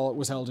second trial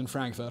was held in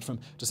Frankfurt from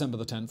December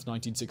 10th,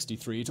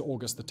 1963 to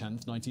August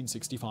 10th,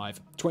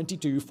 1965.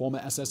 22 former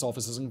SS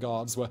officers and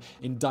guards were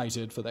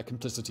indicted for their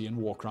complicity in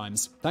war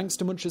crimes. Thanks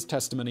to Münch's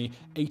testimony,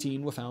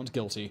 18 were found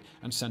guilty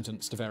and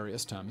sentenced to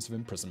various terms of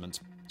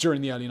imprisonment.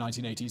 During the early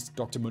 1980s,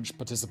 Dr. Münch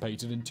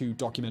participated in 2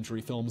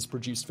 documentary films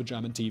produced for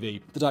German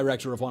TV. The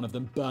director of one of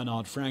them,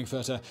 Bernhard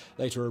Frankfurter,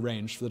 later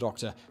arranged for the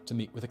doctor to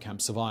meet with a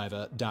camp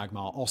survivor,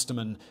 Dagmar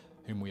Ostermann,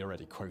 whom we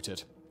already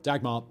quoted.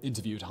 Dagmar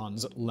interviewed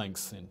Hans at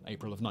length in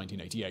April of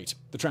 1988.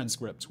 The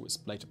transcript was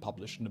later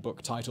published in a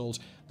book titled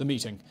The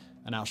Meeting: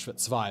 An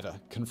Auschwitz Survivor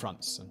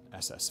Confronts an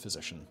SS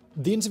Physician.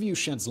 The interview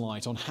sheds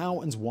light on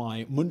how and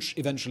why Münch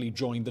eventually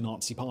joined the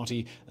Nazi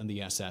Party and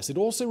the SS. It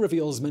also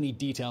reveals many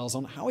details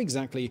on how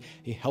exactly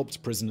he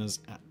helped prisoners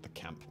at the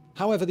camp.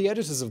 However, the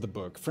editors of the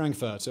book,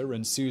 Frankfurter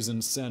and Susan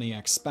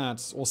Cerniak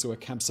Spatz, also a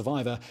camp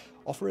survivor,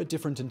 offer a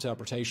different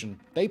interpretation.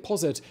 They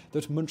posit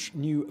that Münch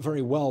knew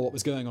very well what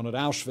was going on at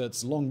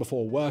Auschwitz long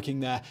before working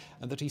there,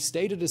 and that he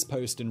stayed at his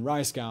post in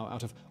Reichsgau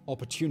out of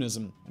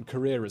opportunism and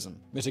careerism,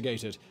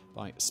 mitigated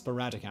by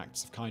sporadic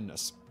acts of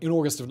kindness. In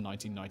August of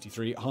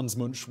 1993, Hans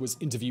Münch was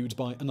interviewed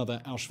by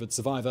another Auschwitz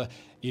survivor,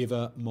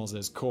 Eva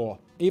Moses-Kor.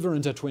 Eva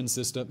and her twin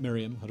sister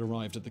Miriam had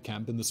arrived at the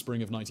camp in the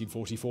spring of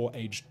 1944,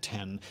 aged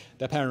 10.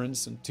 Their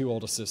parents and two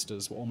older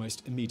sisters were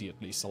almost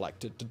immediately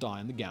selected to die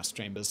in the gas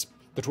chambers.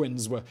 The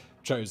twins were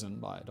chosen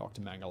by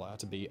Dr. Mengele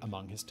to be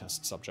among his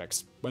test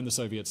subjects. When the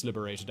Soviets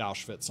liberated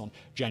Auschwitz on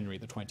January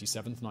the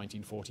 27th,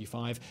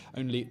 1945,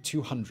 only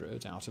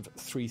 200 out of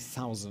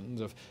 3,000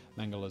 of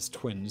Mengele's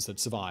twins had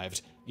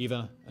survived.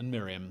 Eva and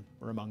Miriam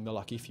were among the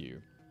lucky few.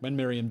 When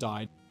Miriam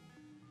died,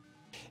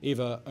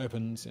 Eva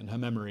opened in her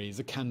memory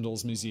the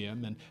Candles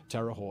Museum in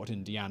Terre Haute,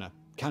 Indiana.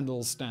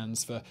 Candles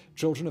stands for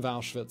Children of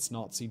Auschwitz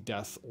Nazi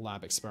Death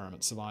Lab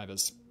Experiment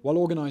Survivors. While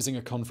organizing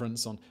a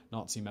conference on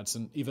Nazi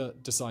medicine, Eva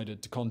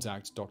decided to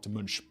contact Dr.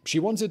 Münch. She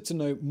wanted to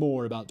know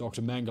more about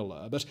Dr.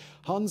 Mengele, but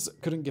Hans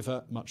couldn't give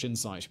her much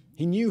insight.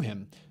 He knew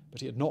him, but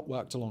he had not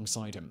worked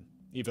alongside him.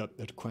 Eva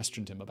had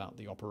questioned him about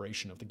the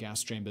operation of the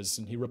gas chambers,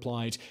 and he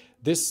replied,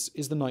 "This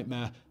is the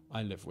nightmare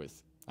I live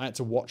with. I had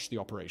to watch the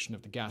operation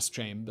of the gas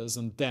chambers,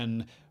 and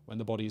then, when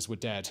the bodies were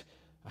dead,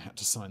 I had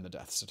to sign the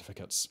death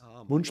certificates."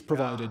 Münch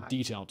provided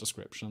detailed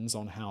descriptions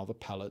on how the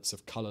pellets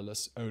of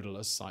colorless,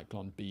 odorless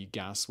Zyklon B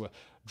gas were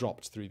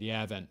dropped through the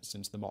air vents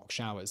into the mock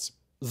showers.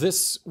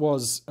 This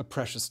was a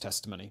precious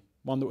testimony,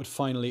 one that would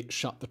finally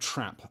shut the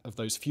trap of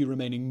those few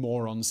remaining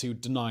morons who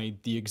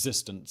denied the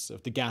existence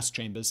of the gas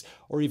chambers,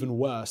 or even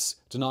worse,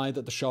 denied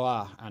that the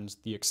Shoah and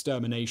the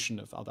extermination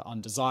of other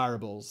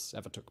undesirables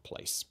ever took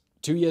place.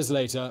 2 years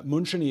later,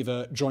 Münch and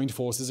Eva joined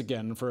forces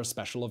again for a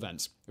special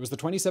event. It was the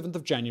 27th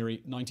of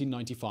January,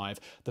 1995,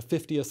 the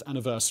 50th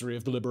anniversary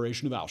of the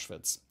liberation of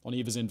Auschwitz. On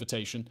Eva's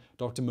invitation,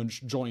 Dr.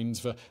 Münch joined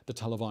for the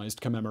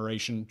televised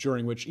commemoration,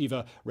 during which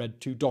Eva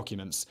read 2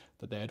 documents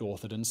that they had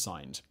authored and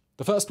signed.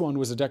 The first one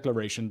was a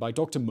declaration by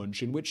Dr.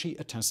 Münch in which he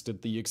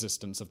attested the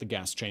existence of the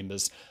gas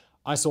chambers.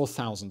 "I saw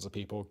thousands of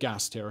people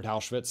gassed here at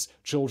Auschwitz.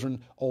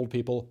 Children, old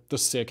people, the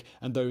sick,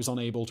 and those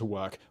unable to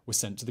work were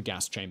sent to the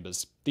gas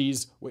chambers.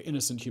 These were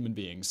innocent human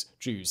beings,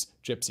 Jews,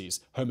 gypsies,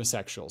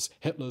 homosexuals,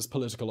 Hitler's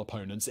political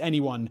opponents,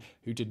 anyone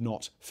who did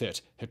not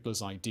fit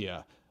Hitler's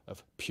idea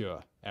of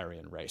pure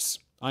Aryan race.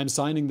 I am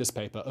signing this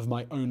paper of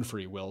my own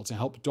free will to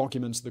help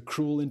document the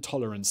cruel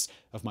intolerance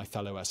of my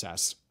fellow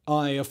SS.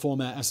 I, a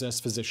former SS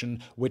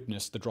physician,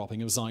 witnessed the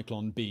dropping of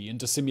Zyklon B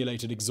into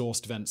simulated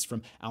exhaust vents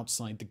from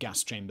outside the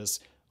gas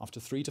chambers. After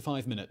 3 to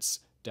 5 minutes,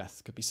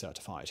 death could be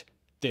certified.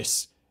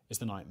 This is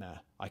the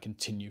nightmare I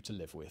continue to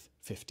live with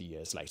 50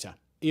 years later."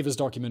 Eva's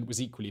document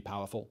was equally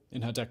powerful.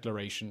 In her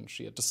declaration,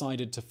 she had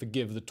decided to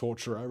forgive the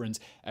torturer and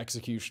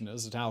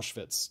executioners at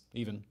Auschwitz,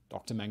 even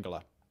Dr.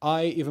 Mengele.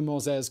 "I, Eva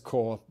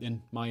Moses-Kor,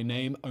 in my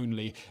name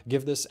only,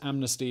 give this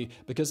amnesty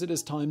because it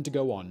is time to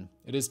go on.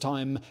 It is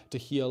time to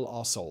heal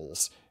our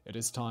souls. It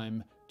is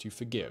time to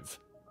forgive,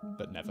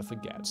 but never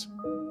forget."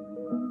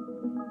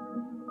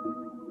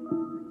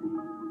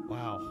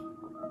 Wow.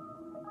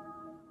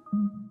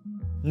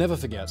 Never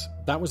forget,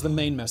 that was the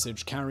main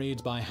message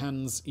carried by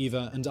Hans,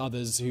 Eva, and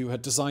others who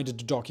had decided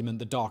to document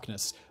the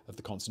darkness of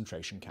the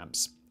concentration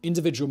camps.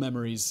 Individual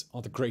memories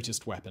are the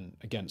greatest weapon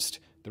against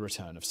the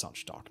return of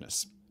such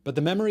darkness. But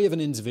the memory of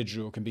an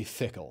individual can be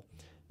fickle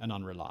and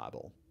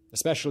unreliable,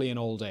 especially in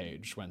old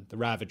age, when the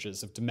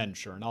ravages of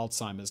dementia and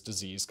Alzheimer's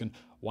disease can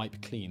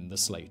wipe clean the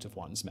slate of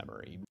one's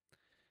memory.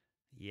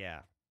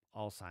 Yeah,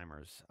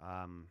 Alzheimer's.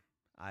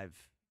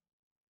 I've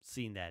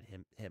seen that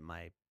hit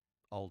my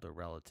older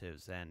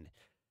relatives, and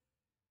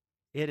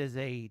it is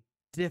a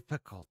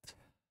difficult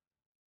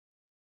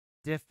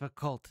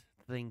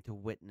thing to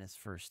witness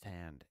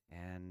firsthand.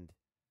 And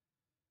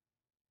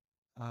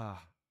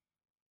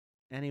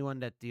anyone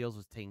that deals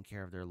with taking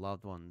care of their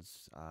loved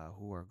ones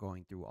who are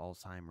going through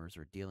Alzheimer's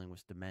or dealing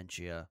with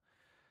dementia,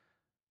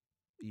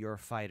 you're a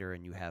fighter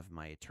and you have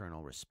my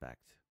eternal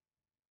respect.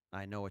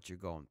 I know what you're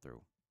going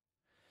through.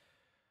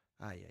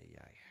 Ay.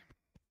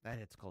 That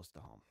hits close to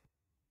home.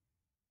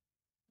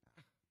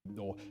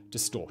 Or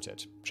distort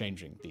it,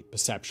 changing the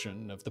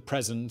perception of the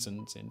present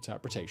and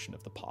interpretation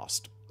of the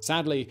past.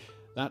 Sadly,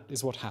 that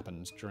is what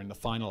happened during the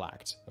final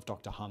act of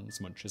Dr. Hans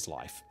Münch's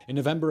life. In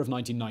November of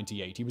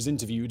 1998, he was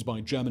interviewed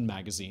by German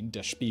magazine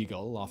Der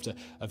Spiegel after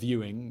a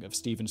viewing of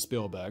Steven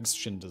Spielberg's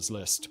Schindler's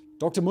List.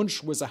 Dr.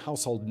 Münch was a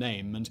household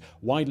name and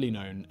widely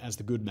known as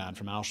the good man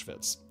from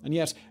Auschwitz. And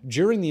yet,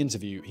 during the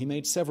interview, he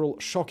made several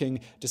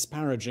shocking,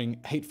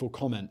 disparaging, hateful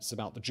comments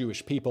about the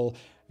Jewish people,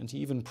 and he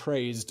even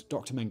praised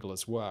Dr.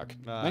 Mengele's work.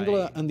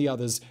 Mengele and the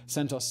others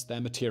sent us their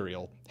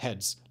material: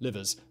 heads,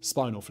 livers,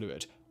 spinal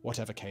fluid,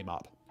 whatever came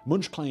up.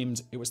 Münch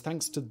claimed it was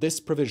thanks to this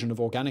provision of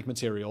organic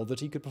material that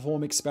he could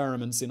perform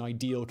experiments in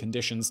ideal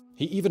conditions.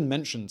 He even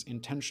mentioned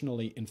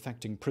intentionally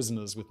infecting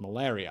prisoners with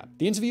malaria.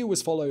 The interview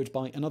was followed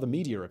by another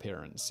media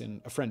appearance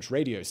in a French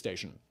radio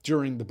station.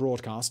 During the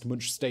broadcast,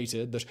 Münch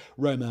stated that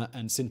Roma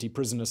and Sinti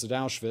prisoners at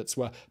Auschwitz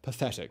were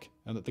pathetic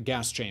and that the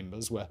gas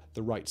chambers were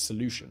the right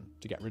solution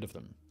to get rid of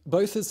them.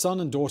 Both his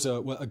son and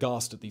daughter were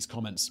aghast at these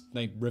comments.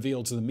 They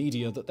revealed to the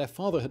media that their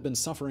father had been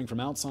suffering from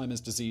Alzheimer's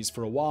disease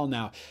for a while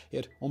now. He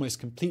had almost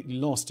completely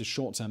lost his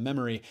short-term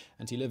memory,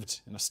 and he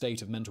lived in a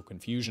state of mental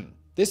confusion.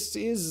 This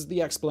is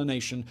the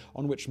explanation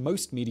on which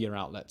most media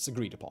outlets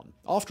agreed upon.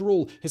 After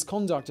all, his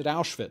conduct at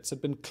Auschwitz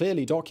had been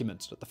clearly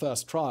documented at the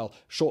first trial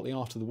shortly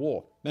after the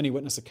war. Many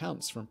witness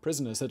accounts from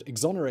prisoners had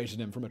exonerated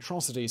him from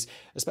atrocities,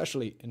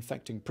 especially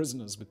infecting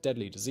prisoners with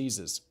deadly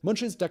diseases.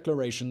 Münch's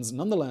declarations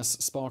nonetheless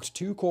sparked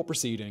 2 court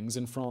proceedings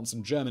in France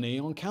and Germany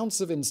on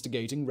counts of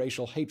instigating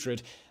racial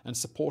hatred and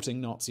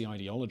supporting Nazi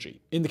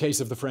ideology. In the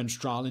case of the French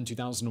trial in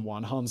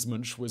 2001, Hans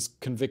Münch was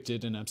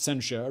convicted in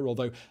absentia,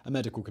 although a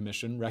medical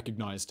commission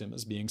recognized him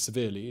as being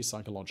severely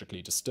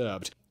psychologically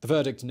disturbed. The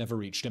verdict never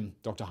reached him.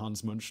 Dr.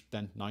 Hans Münch,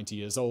 then 90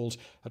 years old,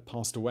 had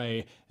passed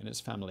away in his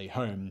family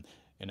home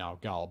in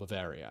Aargau,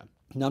 Bavaria.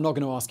 Now, I'm not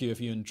going to ask you if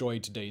you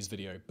enjoyed today's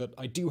video, but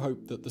I do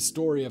hope that the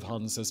story of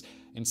Hans has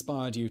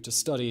inspired you to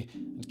study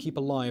and keep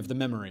alive the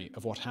memory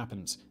of what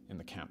happened in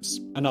the camps.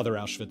 Another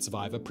Auschwitz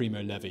survivor,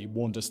 Primo Levi,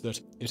 warned us that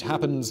it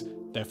happens,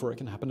 therefore it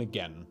can happen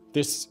again.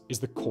 This is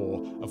the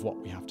core of what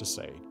we have to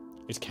say.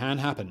 It can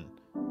happen,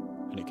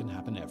 and it can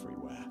happen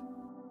everywhere.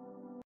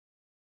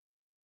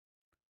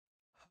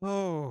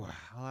 Oh,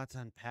 a lot to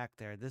unpack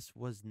there. This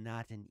was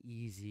not an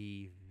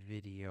easy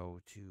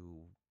video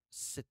to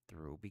sit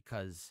through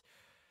because,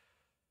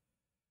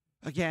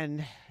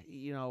 again,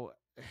 you know,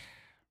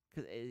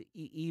 'cause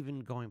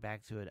even going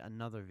back to it,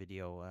 another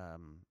video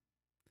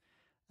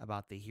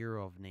about the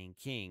hero of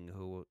Nanking,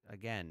 who,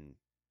 again,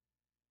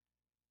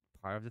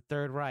 part of the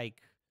Third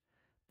Reich,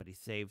 but he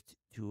saved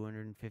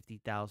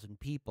 250,000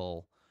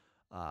 people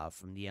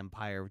from the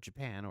Empire of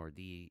Japan, or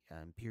the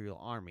Imperial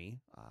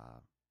Army,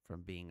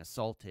 from being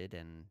assaulted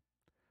and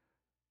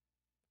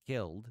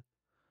killed.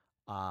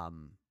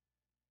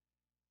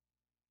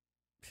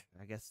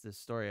 I guess the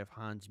story of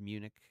Hans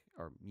Munich,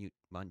 or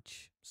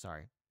Munch,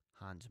 sorry,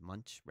 Hans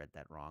Munch, read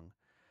that wrong,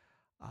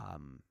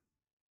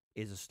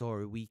 is a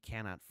story we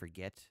cannot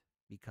forget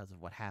because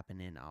of what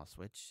happened in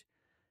Auschwitz.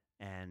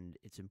 And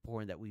it's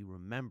important that we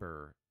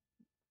remember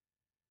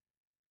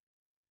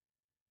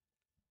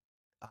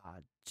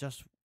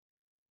just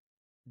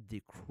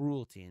the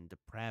cruelty and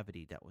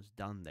depravity that was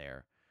done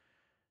there,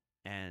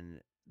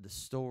 and the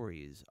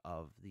stories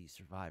of these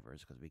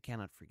survivors, because we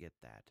cannot forget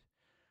that.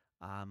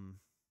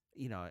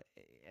 You know,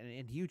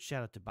 and huge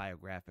shout out to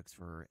Biographics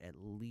for at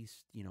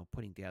least, you know,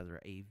 putting together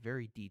a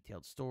very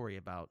detailed story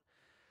about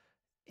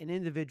an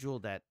individual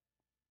that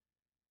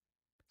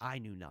I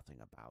knew nothing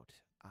about.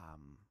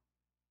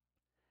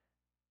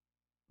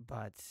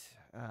 But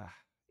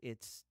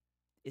it's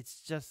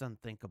just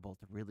unthinkable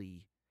to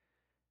really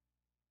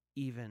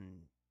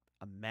even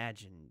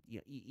imagine,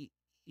 you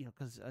know,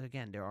 because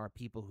again, there are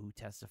people who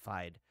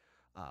testified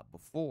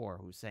before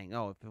who's saying,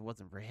 "Oh, if it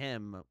wasn't for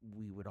him,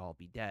 we would all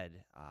be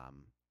dead."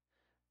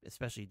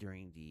 Especially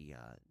during the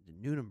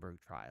Nuremberg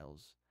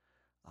trials,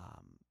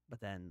 but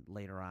then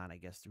later on, I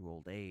guess through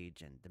old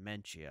age and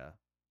dementia,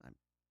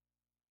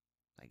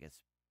 I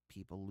guess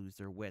people lose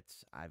their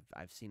wits.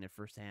 I've seen it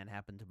firsthand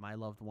happen to my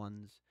loved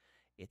ones.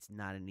 It's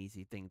not an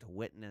easy thing to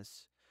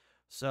witness.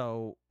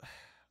 So,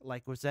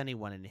 like with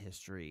anyone in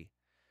history,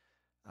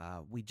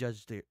 we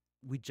judge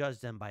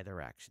them by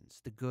their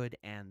actions, the good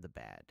and the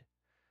bad,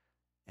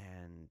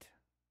 and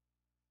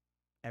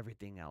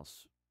everything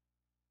else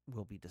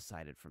will be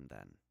decided from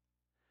then.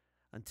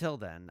 Until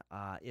then,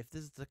 if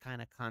this is the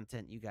kind of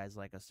content you guys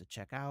like us to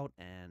check out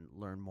and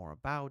learn more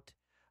about,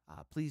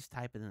 please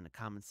type it in the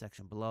comment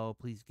section below.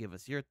 Please give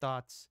us your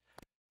thoughts.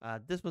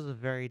 This was a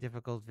very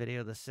difficult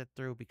video to sit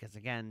through because,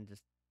 again,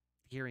 just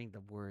hearing the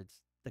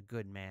words "the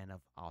good man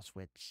of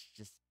Auschwitz"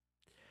 just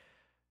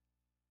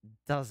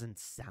doesn't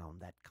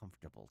sound that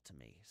comfortable to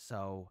me.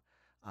 So,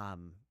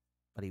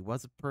 but he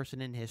was a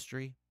person in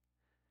history,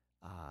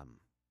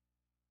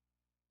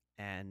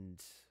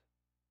 and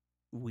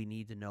we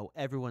need to know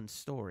everyone's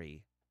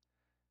story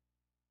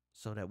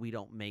so that we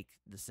don't make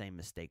the same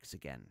mistakes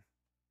again.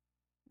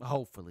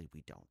 Hopefully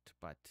we don't,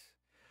 but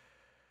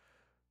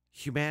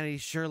humanity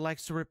sure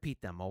likes to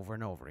repeat them over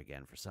and over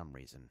again for some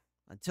reason.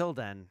 Until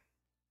then,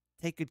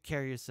 take good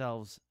care of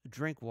yourselves,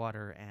 drink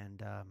water,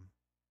 and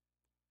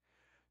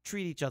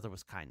treat each other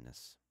with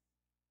kindness.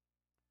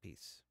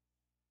 Peace.